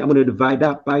quarterly. I'm going to divide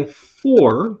that by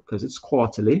 4 because it's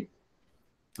quarterly.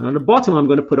 And on the bottom, I'm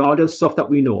going to put all the stuff that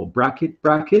we know. Bracket,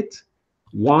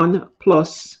 1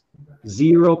 plus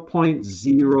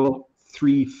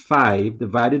 0.035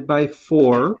 divided by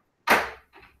 4.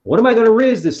 What am I going to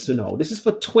raise this to now? This is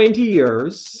for 20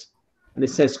 years, and it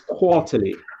says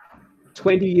quarterly.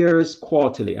 20 years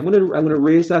quarterly. I'm going to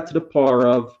raise that to the power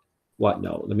of what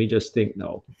now? Let me just think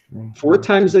now. 4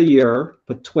 times a year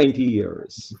for 20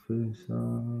 years.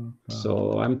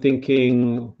 So I'm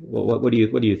thinking, what do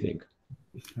you think?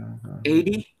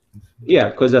 80? Yeah,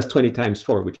 because that's 20 times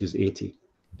 4, which is 80.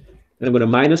 And I'm going to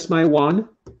minus my 1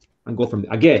 and go from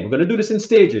there. Again, we're going to do this in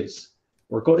stages.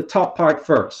 Work out the top part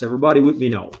first. Everybody with me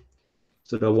now.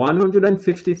 So the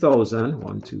 150,000,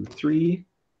 1, 2, 3,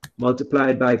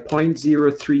 multiplied by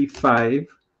 0.035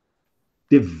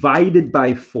 divided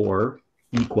by 4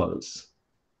 equals.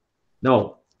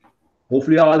 Now,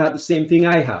 hopefully you all have the same thing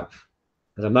I have,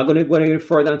 because I'm not going to go any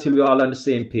further until we're all on the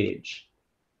same page.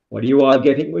 What are you all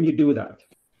getting when you do that?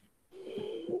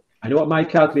 I know what my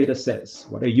calculator says.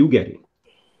 What are you getting?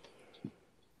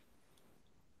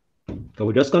 So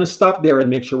we're just going to stop there and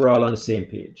make sure we're all on the same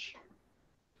page.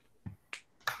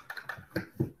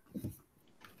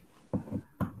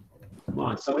 Come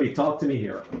on, somebody talk to me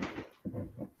here.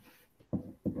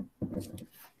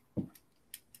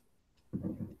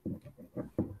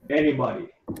 Anybody?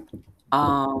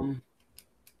 I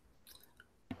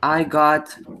got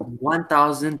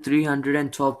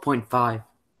 1,312.5.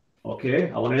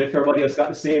 Okay, I want to know if everybody else got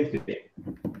the same thing.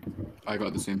 I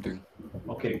got the same thing.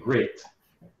 Okay, great.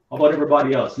 How about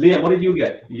everybody else? Liam, what did you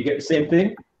get? Did you get the same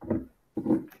thing?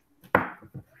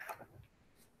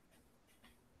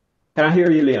 Can I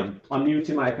hear you, Liam? Unmute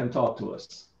your mic and talk to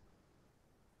us.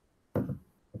 Let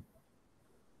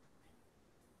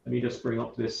me just bring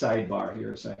up this sidebar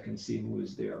here so I can see who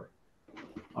is there.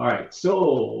 All right,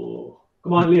 so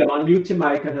come on, Liam, unmute your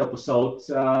mic and help us out.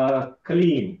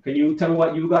 Colleen, can you tell me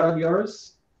what you got on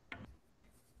yours?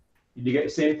 Did you get the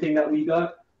same thing that we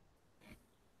got?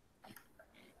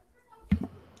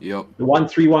 Yep. The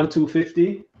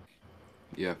 131,250?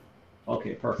 Yeah.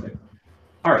 Okay, perfect.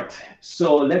 All right,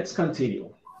 so let's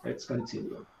continue. Let's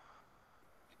continue.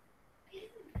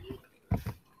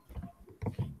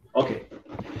 Okay,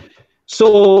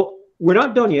 so we're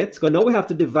not done yet. So now we have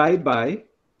to divide by,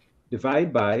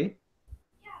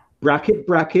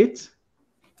 bracket,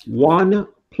 1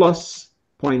 plus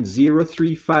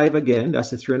 0.035 again,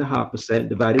 that's the 3.5%,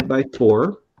 divided by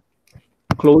 4,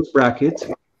 close bracket,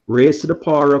 raised to the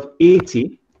power of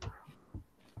 80,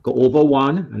 go over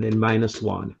 1, and then minus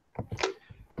 1.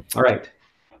 All right.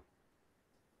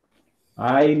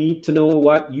 I need to know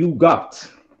what you got.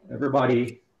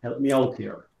 Everybody, help me out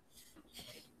here.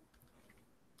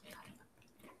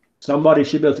 Somebody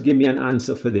should be able to give me an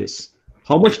answer for this.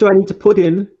 How much do I need to put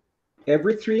in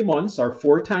every 3 months or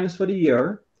 4 times for the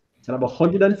year to have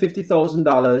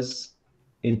 $150,000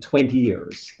 in 20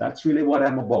 years? That's really what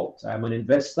I'm about. I'm an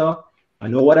investor. I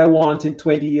know what I want in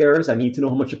 20 years. I need to know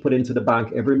how much I put into the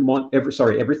bank every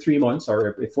 3 months or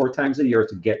every 4 times a year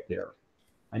to get there.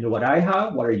 I know what I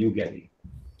have. What are you getting?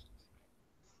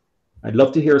 I'd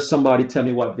love to hear somebody tell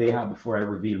me what they have before I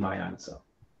reveal my answer.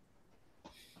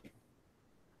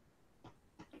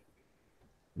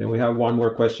 Then we have one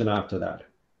more question after that.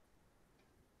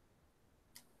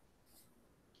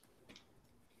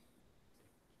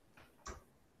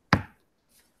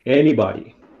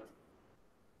 Anybody?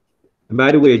 And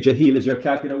by the way, Jahil, is your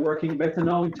calculator working better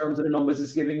now in terms of the numbers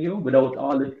it's giving you without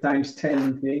all the times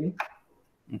 10 thing?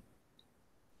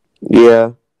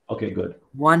 Yeah. Okay, good.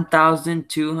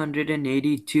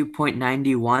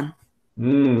 1,282.91.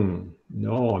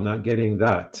 No, I'm not getting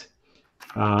that.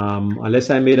 Unless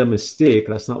I made a mistake,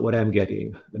 that's not what I'm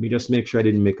getting. Let me just make sure I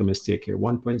didn't make a mistake here.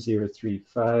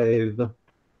 1.035 to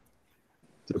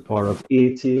the power of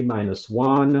 80 minus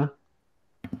 1.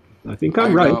 I think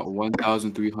I'm right. I got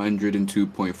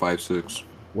 1,302.56.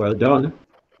 Well done.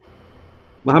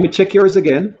 Mohammed, check yours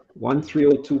again.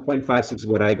 1,302.56 is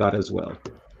what I got as well.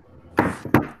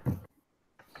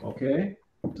 Okay,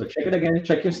 so check it again.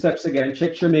 Check your steps again.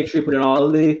 Make sure you put in all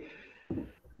the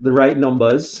right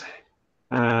numbers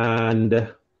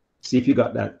and see if you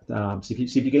got that. See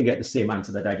if you can get the same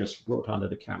answer that I just wrote under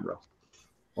the camera.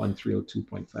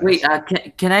 1,302.5. Wait,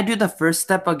 can I do the first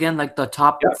step again, like the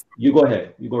top? Yeah, you go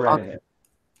ahead. You go right ahead.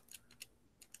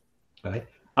 All right.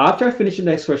 After I finish the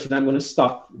next question, I'm going to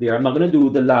stop there. I'm not going to do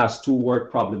the last 2 word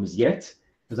problems yet,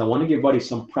 because I want to give everybody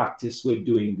some practice with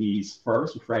doing these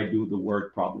first before I do the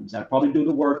word problems. I'll probably do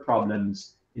the word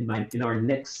problems in our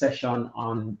next session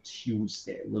on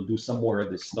Tuesday. We'll do some more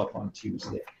of this stuff on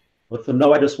Tuesday. But for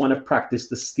now, I just want to practice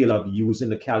the skill of using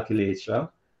the calculator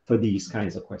for these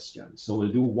kinds of questions. So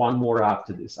we'll do one more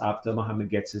after this. After Mohammed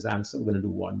gets his answer, we're going to do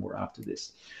one more after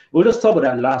this. We'll just talk about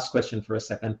that last question for a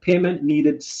second. Payment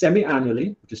needed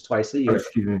semi-annually, which is twice a year.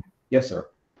 Excuse me. Yes, sir.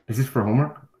 Is this for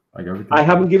homework? Like everything? I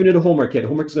haven't given you the homework yet.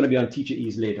 Homework is going to be on Teacher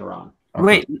Ease later on. Okay.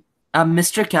 Wait,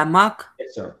 Mr. Kamak,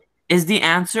 Yes, sir. is the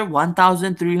answer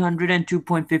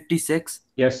 1,302.56?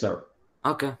 Yes, sir.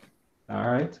 Okay.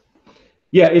 All right.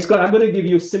 Yeah, I'm going to give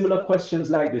you similar questions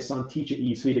like this on Teacher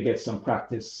Ease for you to get some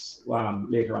practice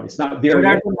later on. It's not there But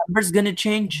are yet. the numbers going to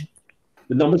change?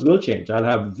 The numbers will change. I'll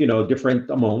have, different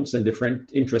amounts and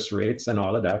different interest rates and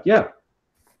all of that. Yeah.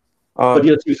 But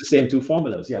you'll use the same 2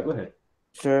 formulas. Yeah, go ahead.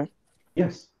 Sure.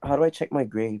 Yes. How do I check my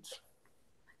grades?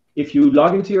 If you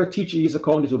log into your Teacher Ease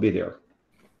account, it will be there.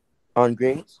 On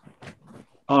grades?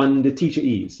 On the Teacher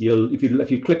Ease,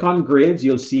 if you click on grades,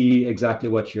 you'll see exactly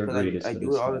what your grade is. I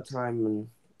do it all the time and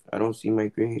I don't see my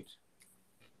grades.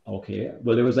 Okay.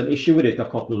 Well, there was an issue with it a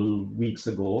couple weeks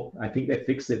ago. I think they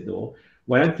fixed it though.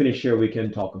 When I'm finished here, we can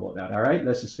talk about that. All right.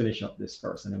 Let's just finish up this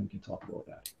first and then we can talk about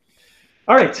that.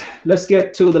 All right. Let's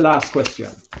get to the last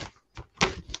question.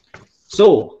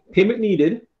 So payment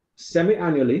needed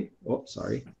semi-annually. Oh,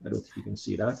 sorry. I don't think you can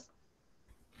see that.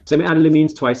 Semi-annually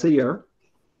means twice a year.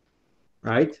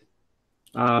 Right?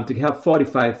 To have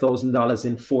 $45,000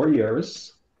 in 4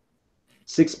 years.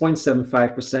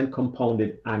 6.75%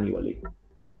 compounded annually.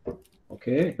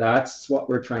 Okay, that's what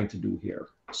we're trying to do here.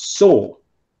 So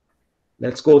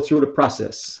let's go through the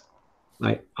process.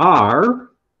 My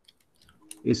R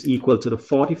is equal to the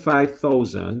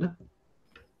 45,000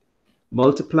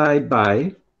 multiplied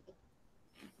by,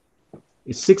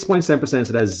 it's 6.7%,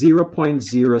 so that's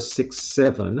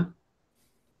 0.067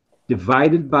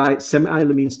 divided by,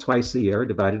 semi-annual means twice a year,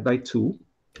 divided by 2,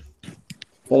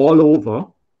 all over,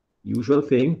 usual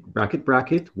thing, bracket,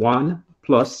 bracket, 1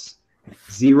 plus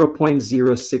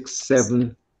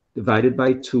 0.067 divided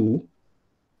by 2,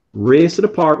 raised to the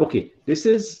power, okay, this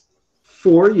is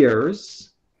 4 years,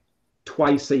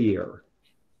 twice a year.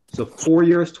 So 4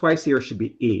 years, twice a year should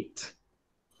be 8.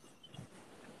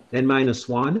 Then minus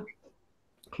 1,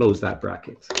 close that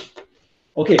bracket.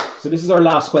 Okay, so this is our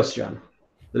last question.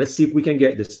 Let's see if we can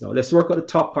get this now. Let's work on the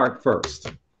top part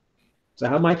first. So I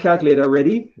have my calculator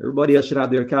ready. Everybody else should have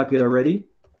their calculator ready.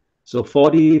 So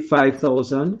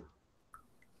 45,000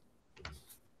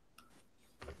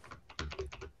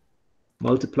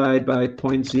 multiplied by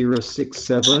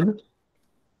 0.067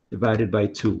 divided by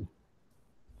 2.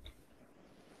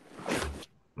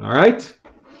 All right.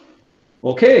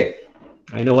 Okay.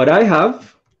 I know what I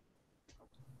have.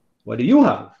 What do you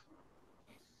have?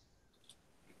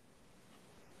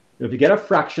 If you get a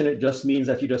fraction, it just means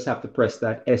that you just have to press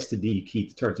that S to D key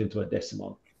to turn it into a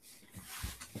decimal.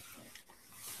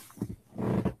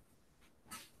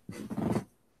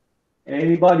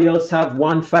 Anybody else have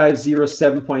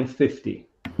 1507.50?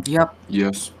 Yep.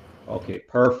 Yes. Okay,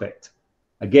 perfect.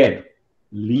 Again,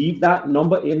 leave that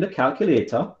number in the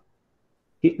calculator.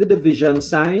 Hit the division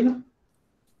sign.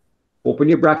 Open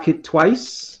your bracket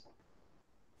twice.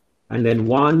 And then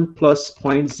 1 plus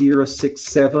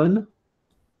 0.067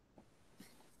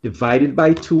 divided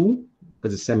by 2,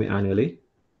 because it's semi-annually.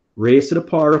 Raised to the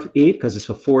power of 8, because it's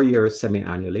for 4 years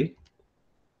semi-annually.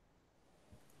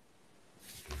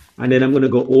 And then I'm going to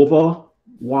go over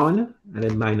 1 and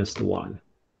then minus the 1.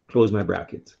 Close my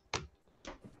bracket.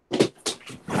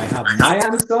 I have my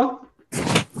answer.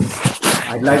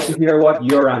 I'd like to hear what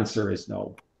your answer is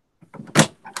now.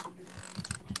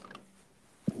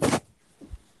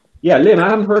 Yeah, Lim, I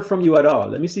haven't heard from you at all.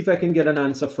 Let me see if I can get an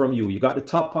answer from you. You got the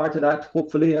top part of that,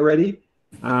 hopefully, already.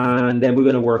 And then we're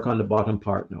going to work on the bottom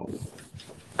part now.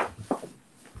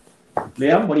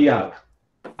 Liam, what do you have?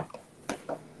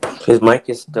 His mic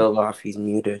is still off. He's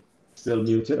muted. Still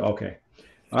muted? Okay.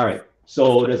 All right.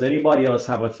 So does anybody else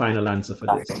have a final answer for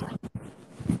this?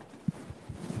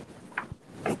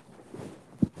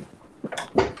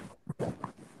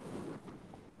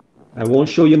 I won't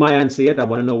show you my answer yet. I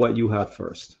want to know what you have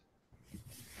first.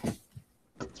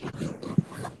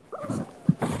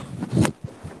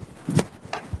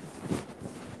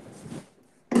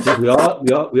 We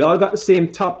all got the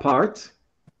same top part.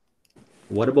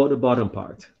 What about the bottom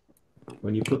part?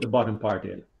 When you put the bottom part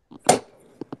in.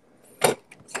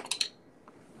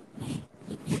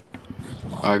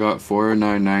 I got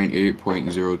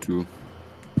 4998.02.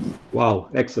 Wow,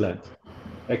 excellent.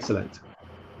 Excellent.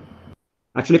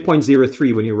 Actually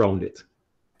 0.03 when you round it.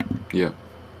 Yeah.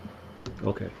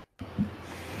 Okay.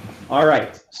 All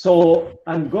right. So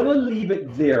I'm going to leave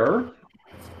it there.